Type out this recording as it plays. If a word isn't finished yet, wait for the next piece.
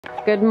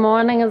Good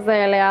morning,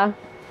 Azalea.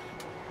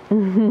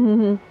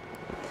 Oh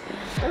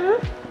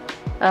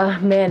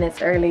man,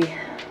 it's early.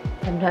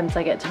 Sometimes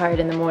I get tired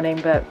in the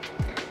morning, but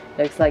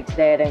looks like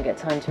today I don't get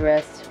time to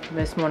rest.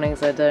 Most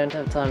mornings I don't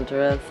have time to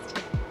rest.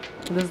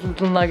 This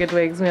little nugget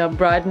wakes me up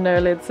bright and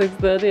early at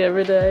 6:30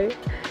 every day.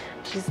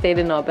 She stayed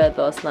in our bed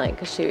last night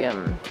because she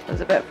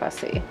was a bit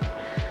fussy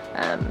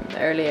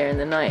earlier in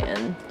the night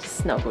and just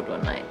snuggled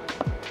one night.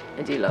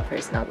 I do love her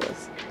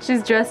snuggles.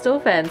 She's dressed all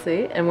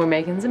fancy and we're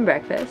making some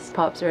breakfast.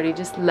 Pop's already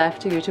just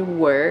left to go to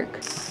work.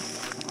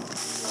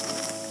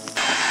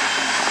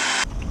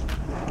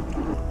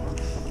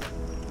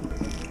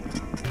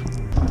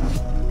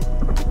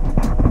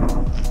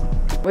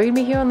 We're gonna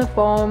be here on the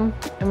farm.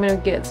 I'm gonna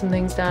get some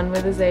things done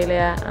with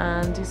Azalea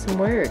and do some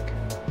work.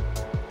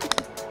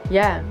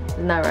 Yeah,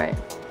 isn't that right?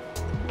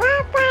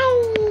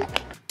 Bye-bye.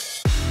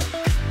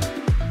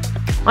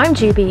 I'm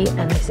Jobii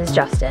and this is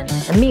Justin,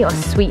 and meet our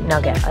sweet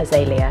nugget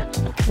Azalea.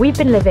 We've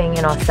been living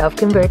in our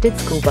self-converted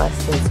school bus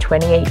since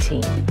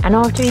 2018, and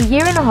after a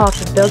year and a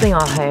half of building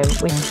our home,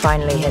 we've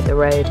finally hit the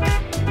road.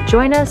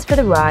 Join us for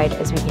the ride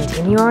as we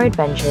continue our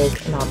adventures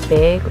in our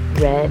big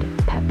red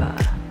pepper.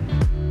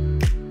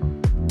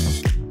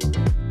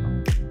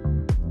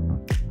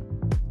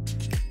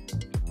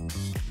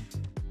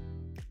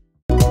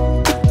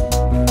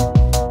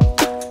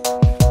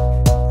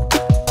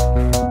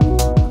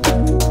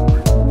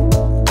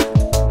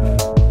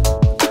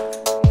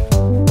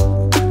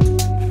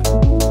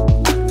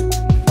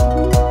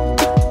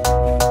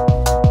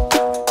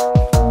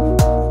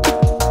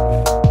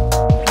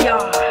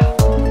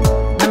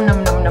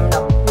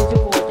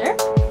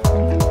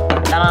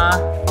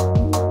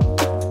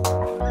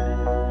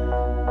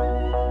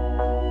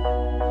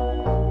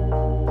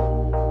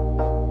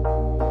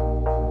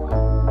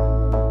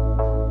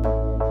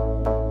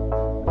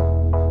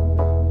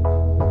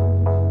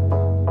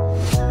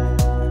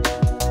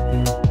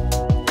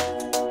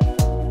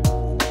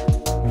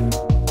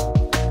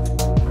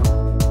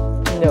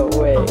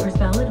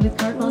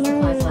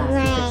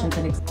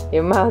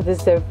 Your mouth is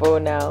so full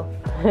now.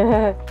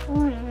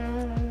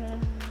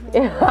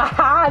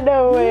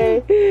 No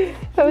way.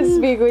 Don't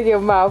speak with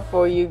your mouth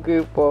full, you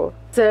goofball.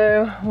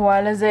 So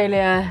while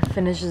Azalea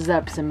finishes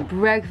up some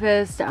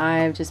breakfast,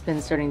 I've just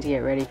been starting to get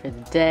ready for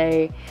the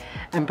day.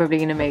 I'm probably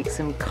gonna make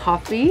some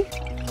coffee.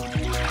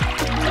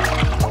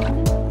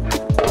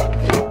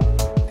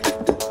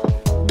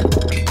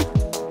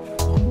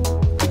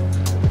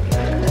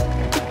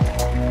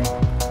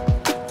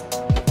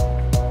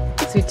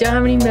 So we don't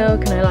have any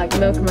milk and I like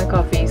milk in my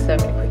coffee, so I'm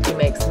going to quickly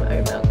make some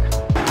oat milk.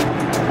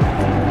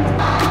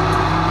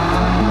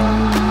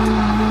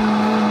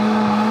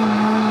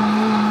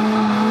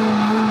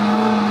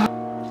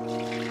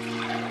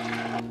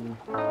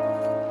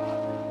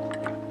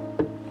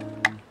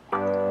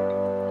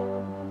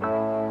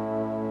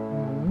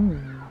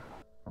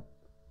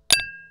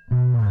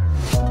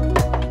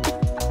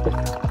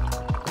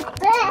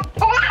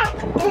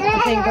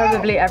 I think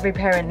probably every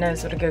parent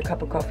knows what a good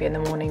cup of coffee in the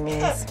morning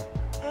means.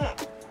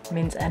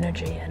 Means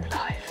energy and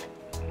life.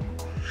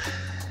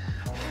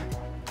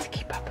 To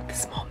keep up with the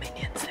small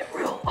minions that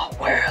rule our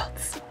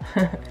worlds.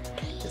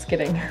 Just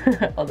kidding.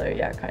 Although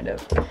yeah, kind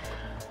of.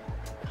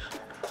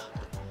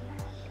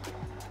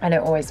 I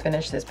don't always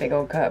finish this big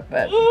old cup,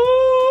 but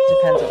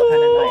depends what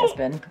kind of night it's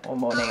been or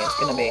morning it's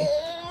gonna be.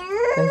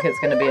 I think it's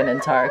gonna be an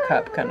entire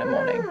cup kind of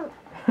morning.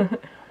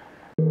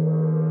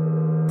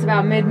 It's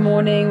about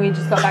mid-morning. We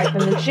just got back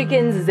from the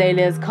chickens.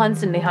 Azalea's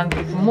constantly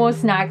hungry for more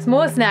snacks,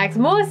 more snacks,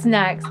 more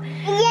snacks.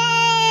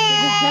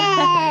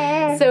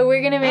 So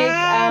we're gonna make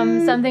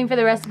something for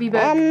the recipe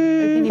book.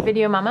 Can you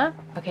video mama?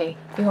 Okay,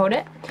 you hold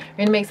it.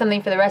 We're gonna make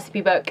something for the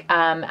recipe book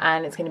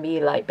and it's gonna be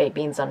like baked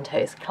beans on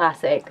toast.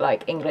 Classic,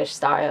 like English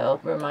style,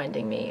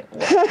 reminding me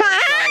what it's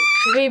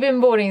like to be in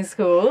boarding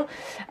school,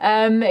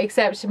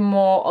 except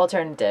more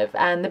alternative.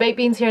 And the baked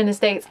beans here in the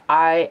States,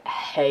 I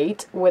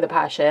hate with a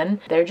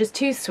passion. They're just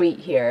too sweet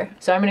here.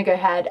 So I'm gonna go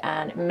ahead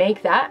and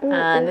make that,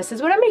 and this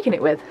is what I'm making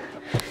it with.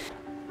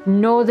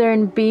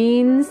 Northern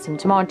beans, some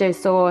tomato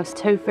sauce,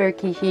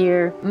 tofurkey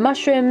here,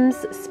 mushrooms,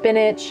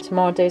 spinach,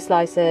 tomato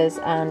slices,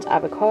 and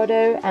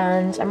avocado,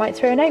 and I might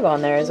throw an egg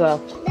on there as well.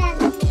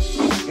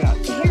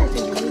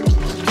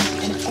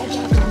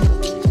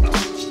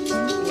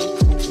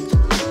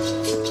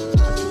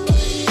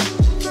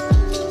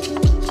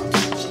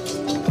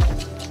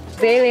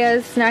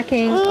 Azalea's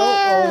snacking,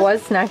 or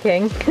was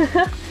snacking,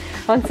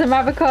 on some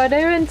avocado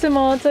and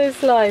tomato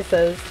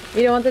slices.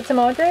 You don't want the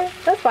tomato?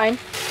 That's fine.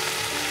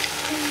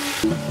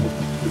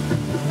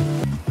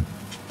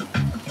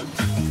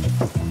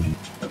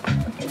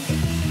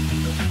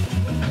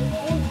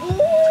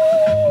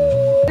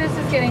 This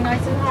is getting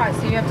nice and hot,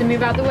 so you have to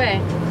move out the way.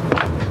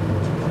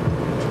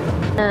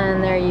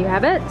 And there you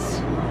have it.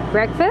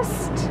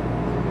 Breakfast.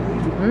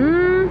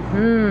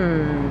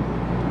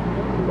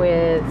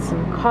 With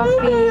some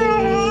coffee,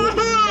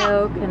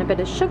 milk, and a bit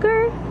of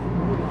sugar.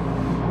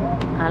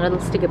 And a little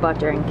stick of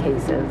butter in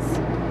cases.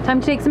 Time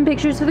to take some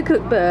pictures for the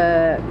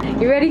cookbook.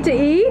 You ready to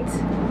eat?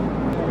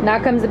 Now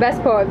comes the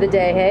best part of the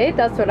day, hey?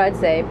 That's what I'd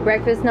say.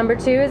 Breakfast number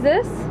 2 is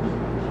this.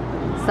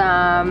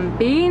 Some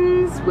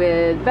beans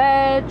with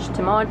veg,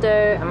 tomato,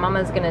 and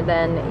Mama's gonna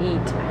then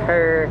eat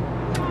her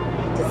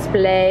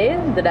display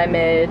that I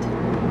made.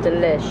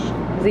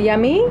 Delish. Is it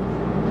yummy?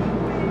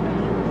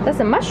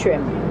 That's a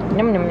mushroom.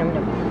 Num num num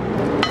num.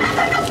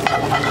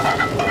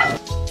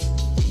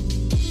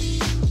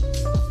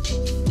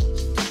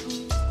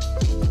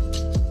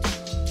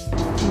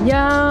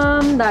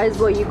 Yum! That is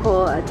what you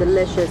call a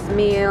delicious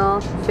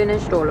meal.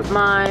 Finished all of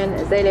mine.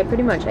 Azalea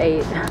pretty much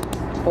ate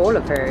all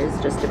of hers,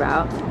 just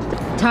about.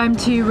 Time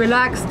to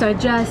relax,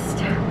 digest,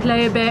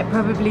 play a bit,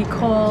 probably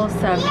call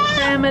some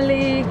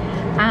family,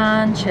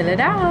 and chill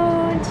it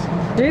out.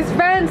 Who's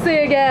fancy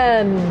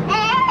again?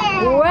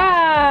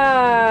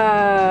 Wow!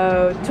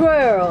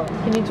 Twirl.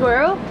 Can you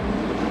twirl?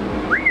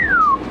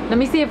 Let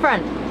me see your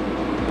front.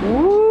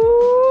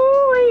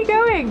 Ooh, where are you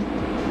going?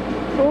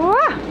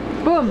 Wah!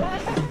 Boom.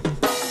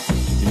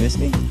 You miss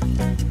me?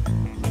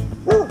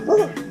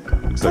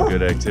 Looks like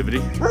good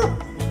activity.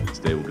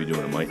 Today we'll be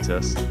doing a mite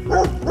test.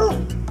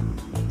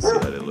 See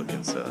how they look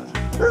inside.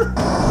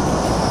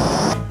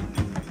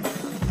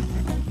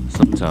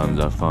 Sometimes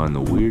I find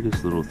the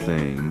weirdest little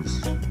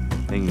things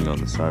hanging on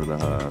the side of the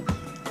hive.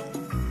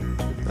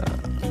 Look at that.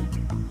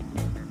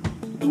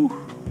 Ooh.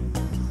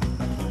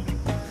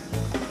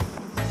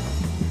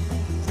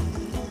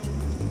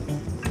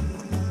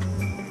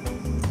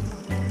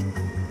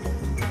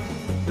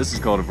 This is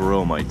called a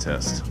varroa mite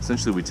test.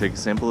 Essentially, we take a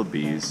sample of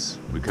bees,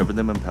 we cover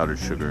them in powdered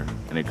sugar,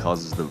 and it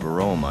causes the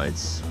varroa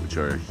mites, which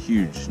are a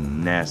huge,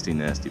 nasty,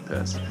 nasty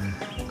pest,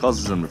 it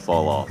causes them to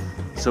fall off.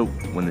 So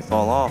when they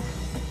fall off,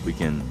 we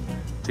can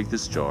take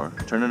this jar,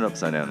 turn it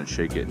upside down and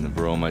shake it, and the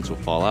varroa mites will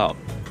fall out.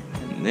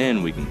 And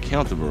then we can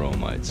count the varroa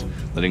mites,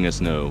 letting us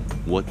know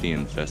what the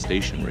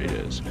infestation rate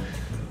is.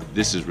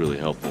 This is really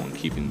helpful in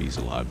keeping bees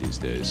alive these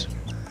days.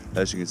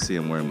 As you can see,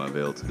 I'm wearing my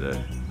veil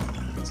today.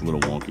 It's a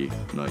little wonky.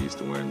 I'm not used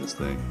to wearing this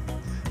thing.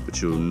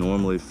 But you'll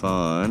normally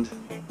find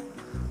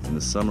in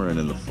the summer and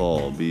in the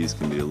fall, bees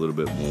can be a little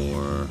bit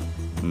more,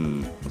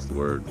 what's the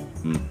word?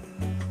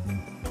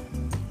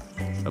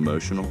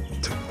 Emotional.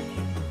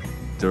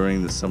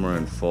 During the summer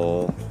and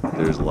fall,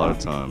 there's a lot of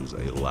times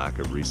a lack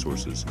of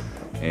resources,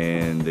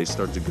 and they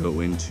start to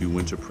go into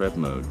winter prep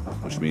mode,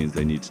 which means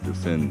they need to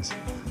defend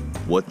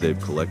what they've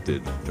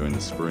collected during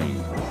the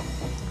spring.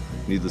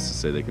 Needless to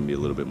say, they can be a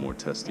little bit more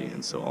testy,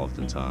 and so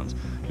oftentimes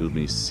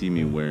you'll see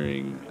me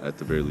wearing, at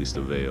the very least,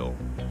 a veil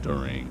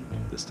during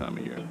this time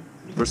of year.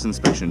 First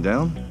inspection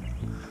down,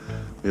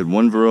 we had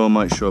 1 varroa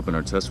mite show up in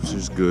our test, which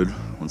is good.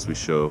 Once we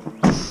show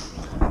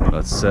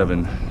about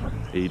 7,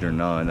 8, or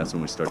 9, that's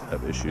when we start to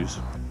have issues.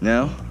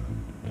 Now,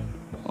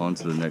 on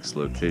to the next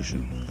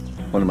location.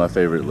 One of my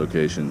favorite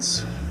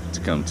locations to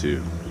come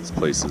to is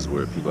places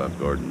where people have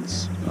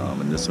gardens,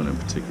 and this one in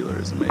particular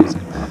is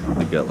amazing.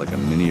 We've got like a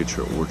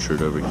miniature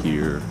orchard over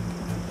here,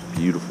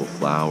 beautiful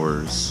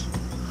flowers,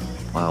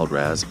 wild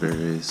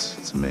raspberries,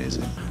 it's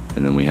amazing.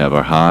 And then we have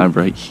our hive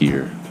right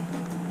here.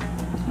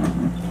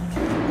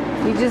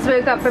 You just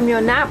woke up from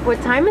your nap.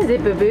 What time is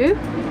it, boo-boo?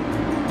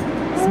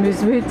 Smooth,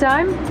 smooth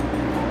time?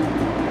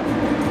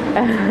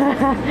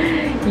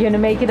 You gonna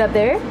make it up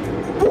there?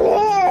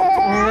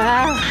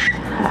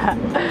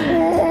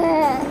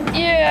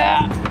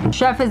 Yeah!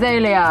 Chef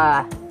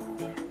Azalea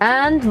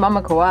and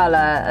Mama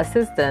Koala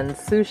assistant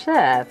sous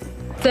chef.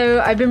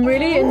 So I've been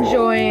really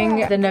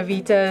enjoying the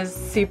Navita's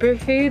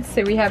superfoods.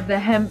 So we have the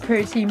hemp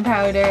protein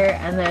powder,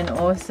 and then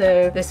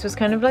also this was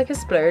kind of like a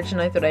splurge,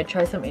 and I thought I'd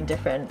try something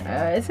different.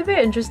 It's a bit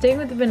interesting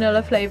with the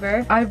vanilla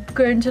flavor. I've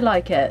grown to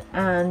like it,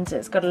 and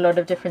it's got a lot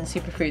of different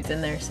superfoods in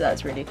there, so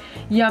that's really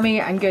yummy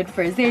and good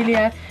for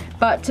Azalea.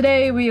 But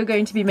today we are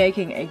going to be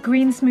making a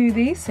green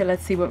smoothie, so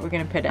let's see what we're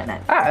gonna put in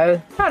it.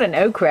 Uh-oh, not an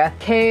okra.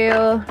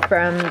 Kale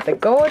from the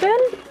garden.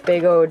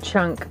 Big old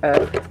chunk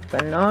of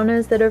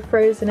bananas that are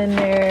frozen in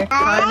there.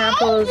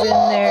 Pineapples in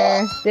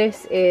there.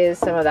 This is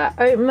some of that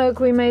oat milk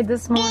we made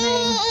this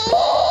morning.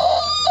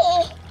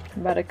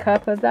 About a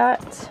cup of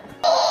that.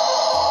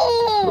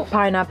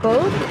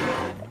 Pineapple.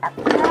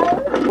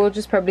 We'll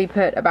just probably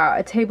put about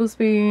a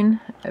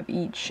tablespoon of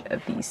each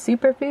of these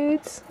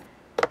superfoods.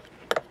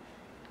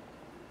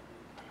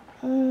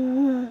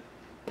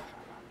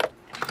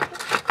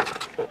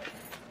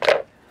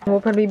 We'll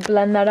probably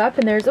blend that up,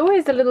 and there's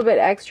always a little bit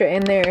extra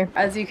in there.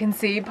 As you can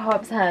see,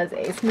 Pops has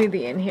a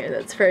smoothie in here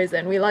that's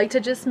frozen. We like to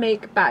just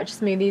make batch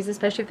smoothies,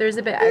 especially if there's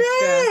a bit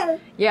extra.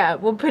 Yeah,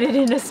 we'll put it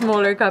in a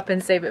smaller cup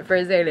and save it for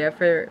Azalea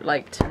for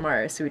like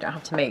tomorrow, so we don't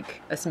have to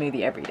make a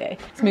smoothie every day.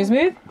 Smooth,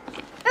 smooth?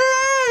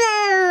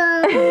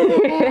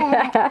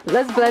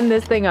 Let's blend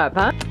this thing up,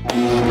 huh?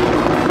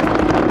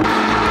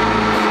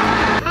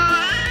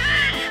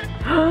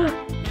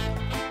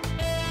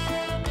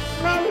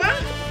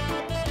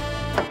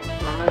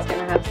 Mama's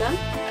gonna have some.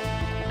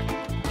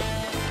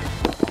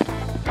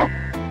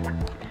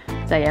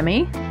 Is that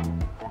yummy?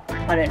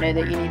 I don't know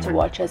that you need to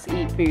watch us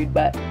eat food,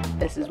 but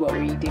this is what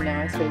we're eating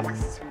now. I suppose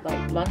it's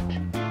like lunch.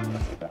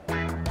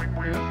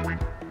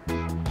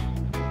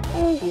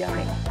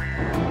 Yummy.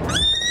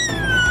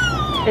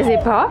 Is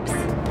it Pops?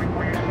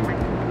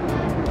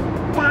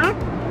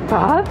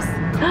 Pops?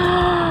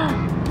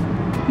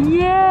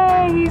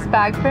 Yay! He's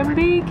back from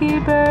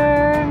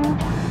beekeeper.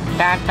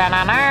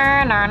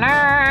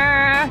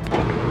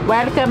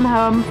 Welcome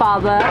home,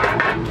 father.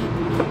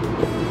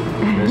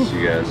 Miss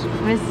you guys.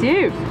 Miss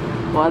you.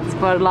 What's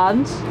for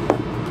lunch?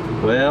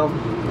 Well,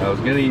 I was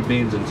gonna eat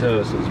beans and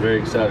toast. I was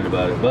very excited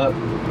about it, but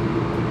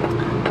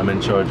I'm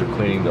in charge of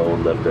cleaning the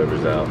old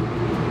leftovers out.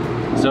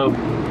 So,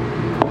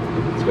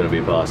 it's gonna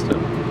be pasta.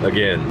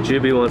 Again,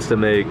 Jobii wants to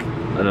make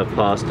enough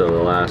pasta to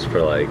last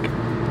for like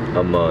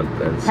a month.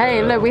 And so,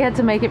 hey, look, we had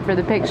to make it for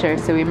the picture,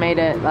 so we made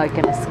it like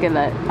in a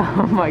skillet.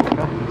 Oh my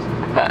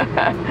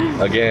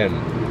gosh. Again.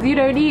 You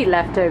don't eat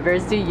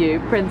leftovers, do you,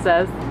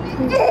 princess?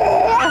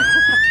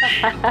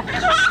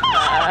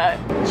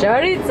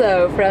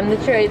 Chorizo from the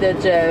Trader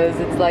Joe's.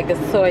 It's like a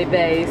soy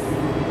base.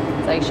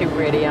 It's actually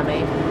really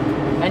yummy.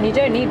 And you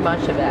don't need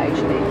much of it,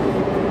 actually.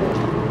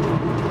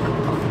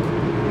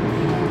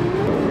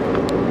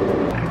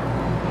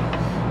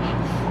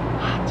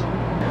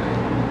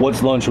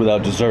 What's lunch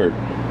without dessert?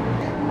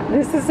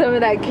 This is some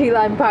of that key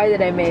lime pie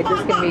that I made.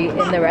 This can be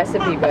in the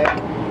recipe book.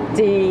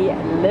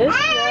 Delicious.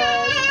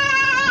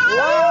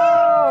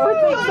 Whoa!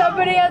 It's like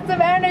somebody has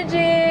some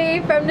energy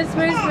from the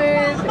smooth.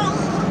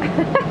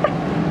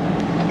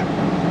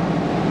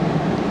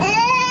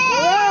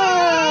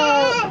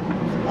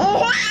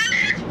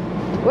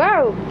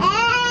 Whoa!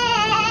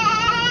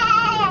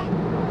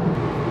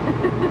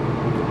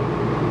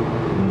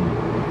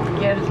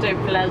 Guilty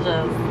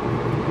pleasures.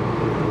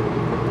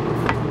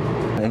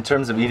 In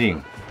terms of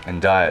eating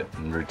and diet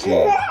and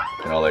routine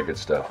and all that good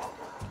stuff,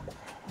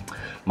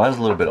 mine's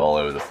a little bit all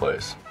over the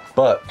place.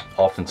 But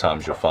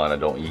oftentimes you'll find I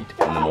don't eat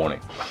in the morning.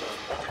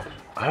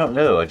 I don't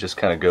know, I just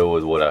kind of go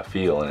with what I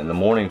feel. And in the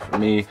morning for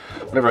me,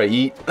 whenever I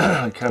eat,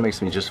 it kind of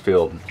makes me just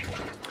feel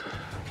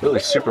really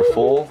super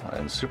full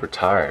and super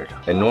tired.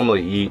 I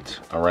normally eat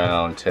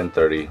around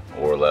 10:30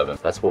 or 11.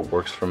 That's what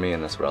works for me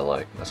and that's what I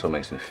like. That's what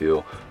makes me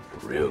feel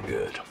real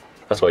good.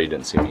 That's why you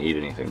didn't see me eat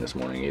anything this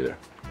morning either.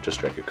 Just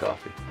drink a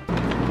coffee.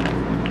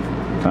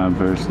 Time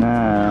for a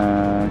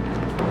snack.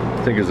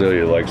 I think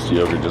Azalea likes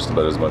yogurt just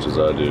about as much as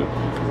I do.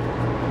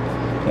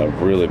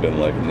 I've really been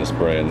liking this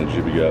brand that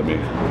Jobii got me,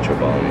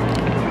 Chobani.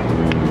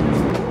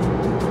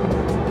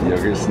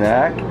 Yogurt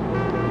snack?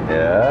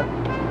 Yeah.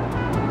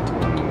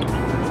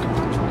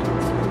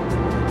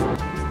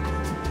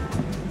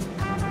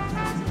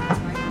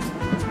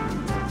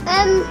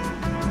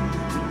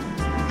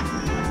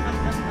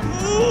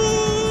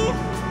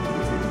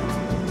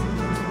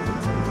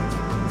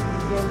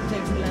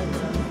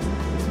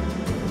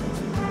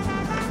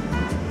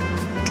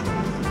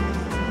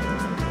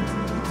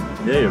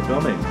 Yeah, you're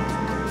filming.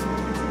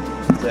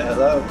 Say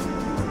hello.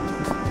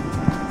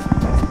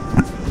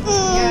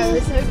 Yeah, I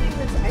was hoping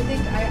that I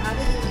think I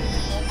added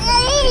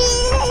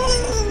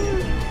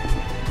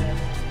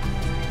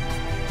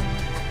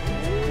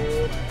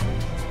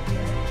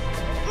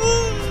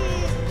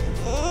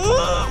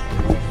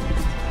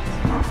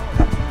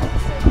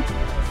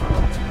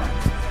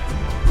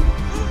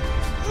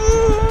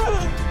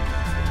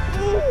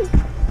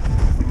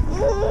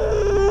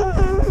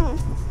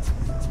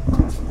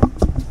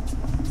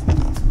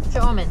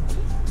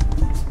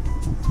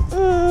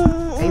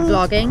Are you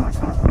vlogging?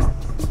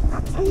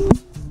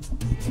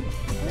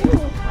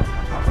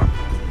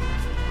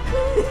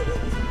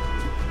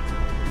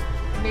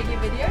 Make a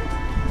video?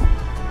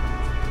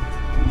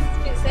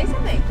 Say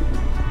something.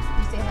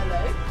 You say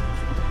hello?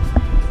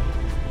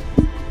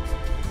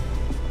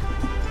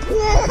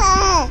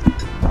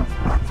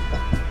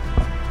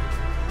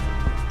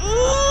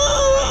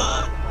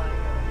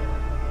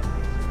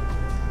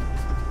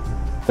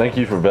 Thank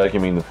you for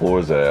vacuuming the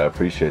floors there. I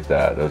appreciate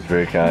that. That was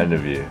very kind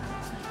of you.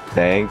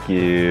 Thank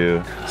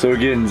you. So we're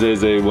getting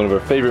Zeze one of her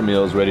favorite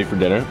meals ready for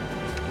dinner.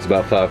 It's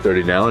about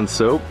 5:30 now, and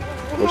so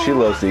what she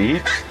loves to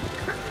eat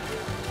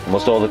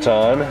almost all the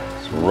time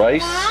is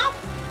rice,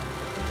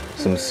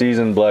 some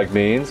seasoned black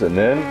beans, and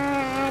then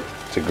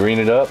to green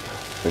it up,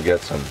 we got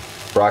some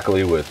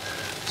broccoli with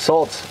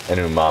salt and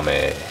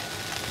umami.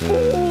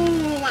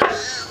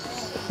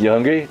 You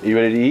hungry? Are you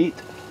ready to eat?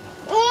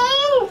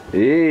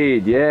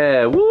 Eat,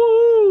 yeah,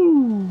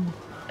 woo!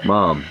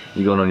 Mom,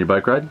 you going on your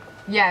bike ride?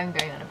 Yeah, I'm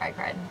going on a bike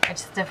ride. I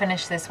just have to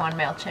finish this one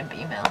MailChimp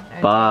email.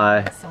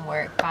 Bye. Some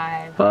work.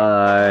 Bye.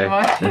 Bye. You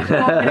want me to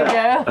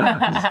go?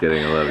 Just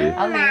kidding, I love you.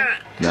 I'll leave.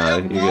 No,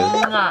 you good?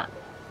 Mwah.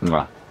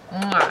 Mwah.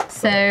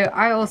 So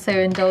I also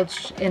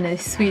indulged in a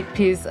sweet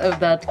piece of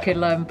that key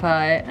lime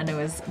pie and it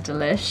was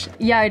delish.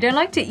 Yeah, I don't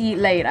like to eat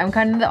late. I'm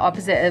kind of the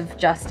opposite of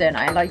Justin.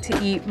 I like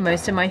to eat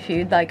most of my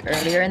food like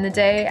earlier in the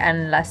day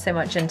and less so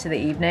much into the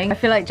evening. I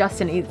feel like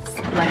Justin eats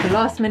like a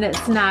last minute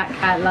snack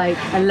at like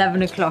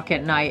 11 o'clock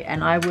at night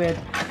and I would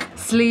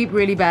sleep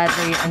really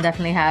badly and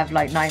definitely have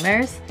like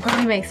nightmares.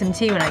 Probably make some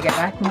tea when I get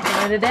back and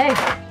call it a day. Look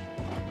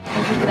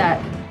at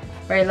that.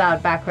 Very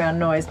loud background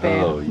noise,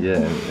 babe. Oh,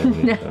 yeah.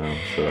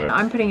 Sorry.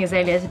 I'm putting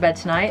Azalea to bed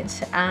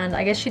tonight, and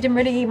I guess she didn't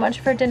really eat much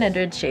for dinner,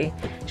 did she?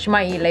 She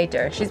might eat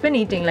later. She's been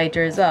eating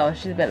later as well.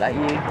 She's a bit like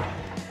you.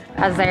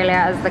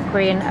 Azalea is the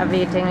queen of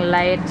eating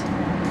late.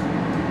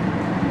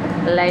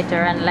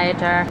 Later and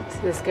later.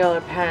 So this girl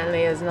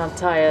apparently is not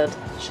tired.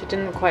 She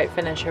didn't quite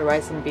finish her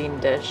rice and bean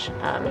dish,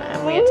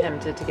 and we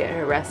attempted to get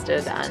her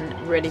rested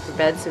and ready for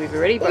bed, so we've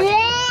already brushed.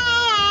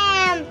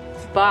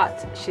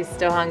 But she's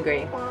still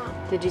hungry.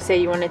 Did you say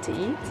you wanted to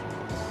eat?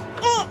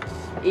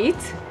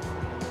 Eat?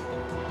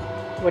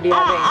 What are you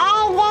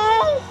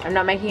having? I'm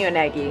not making you an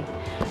eggie,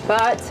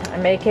 but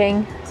I'm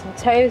making some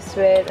toast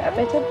with a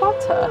bit of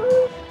butter.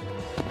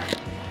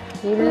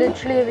 You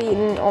literally have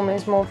eaten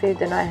almost more food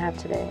than I have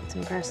today. It's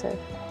impressive.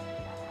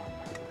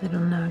 Little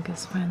Nug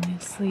is finally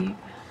asleep.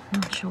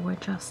 Not sure where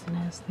Justin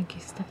is. I think he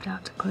stepped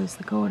out to close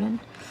the garden.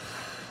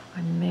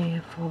 I may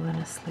have fallen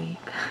asleep.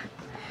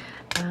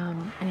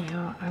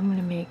 Anyhow, I'm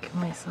gonna make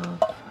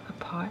myself a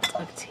pot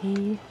of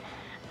tea.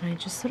 And I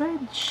just thought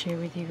I'd share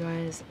with you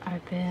guys.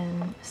 I've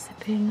been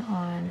sipping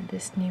on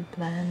this new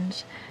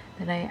blend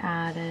that I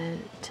added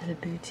to the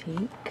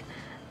boutique.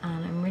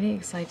 I'm really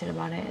excited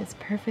about it. It's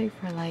perfect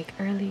for like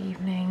early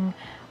evening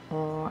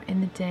or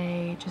in the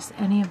day, just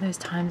any of those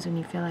times when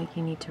you feel like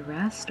you need to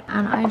rest.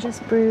 And I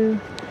just brew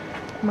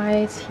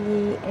my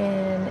tea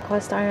in a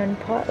cast iron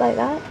pot like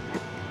that.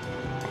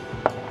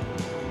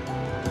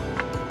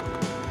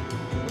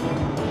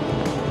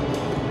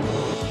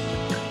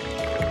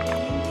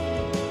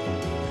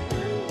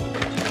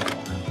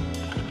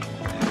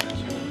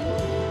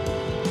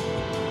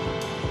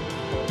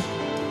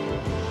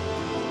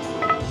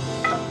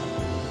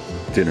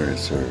 Dinner is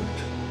served.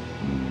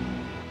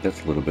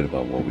 That's a little bit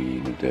about what we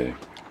eat in a day.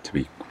 To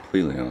be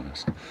completely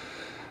honest,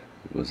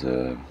 it was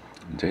a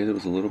day that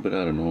was a little bit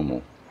out of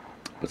normal,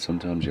 but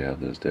sometimes you have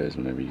those days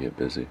whenever you get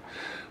busy.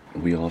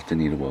 We often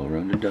eat a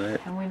well-rounded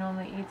diet. And we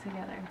normally eat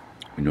together.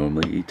 We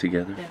normally eat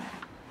together.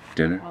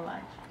 Dinner. Or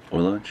lunch.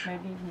 Or lunch.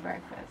 Maybe even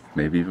breakfast.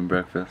 Maybe even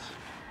breakfast.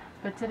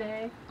 But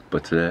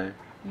today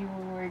you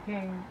were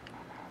working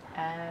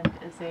and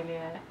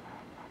Azalea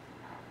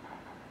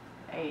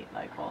ate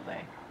like all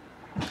day.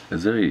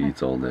 Azalea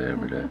eats all day,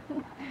 every day.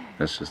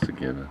 That's just a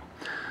given.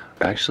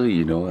 Actually,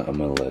 you know what? I'm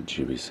gonna let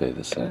Jobii say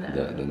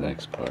the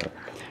next part.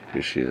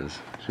 Here she is.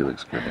 She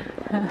looks great.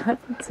 I'm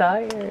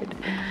tired.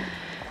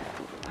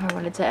 I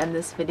wanted to end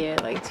this video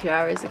like 2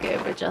 hours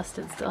ago, but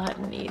Justin still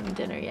hadn't eaten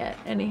dinner yet.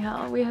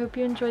 Anyhow, we hope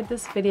you enjoyed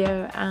this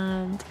video,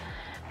 and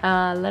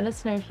let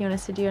us know if you want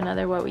us to do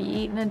another what we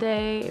eat in a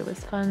day. It was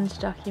fun to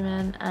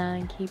document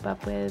and keep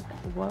up with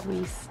what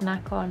we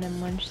snack on and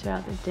munch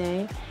throughout the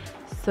day.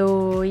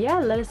 So yeah,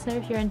 let us know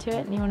if you're into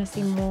it and you want to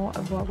see more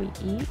of what we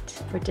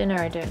eat. For dinner,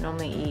 I don't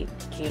normally eat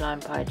key lime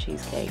pie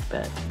cheesecake,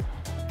 but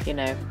you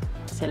know,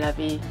 c'est la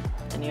vie,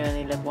 and you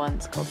only live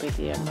once, carpe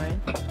diem,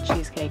 right?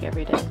 Cheesecake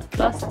every day.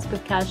 Plus, it's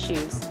with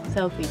cashews.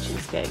 Selfie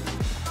cheesecake.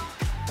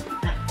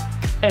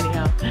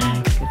 Anyhow,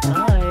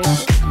 goodbye.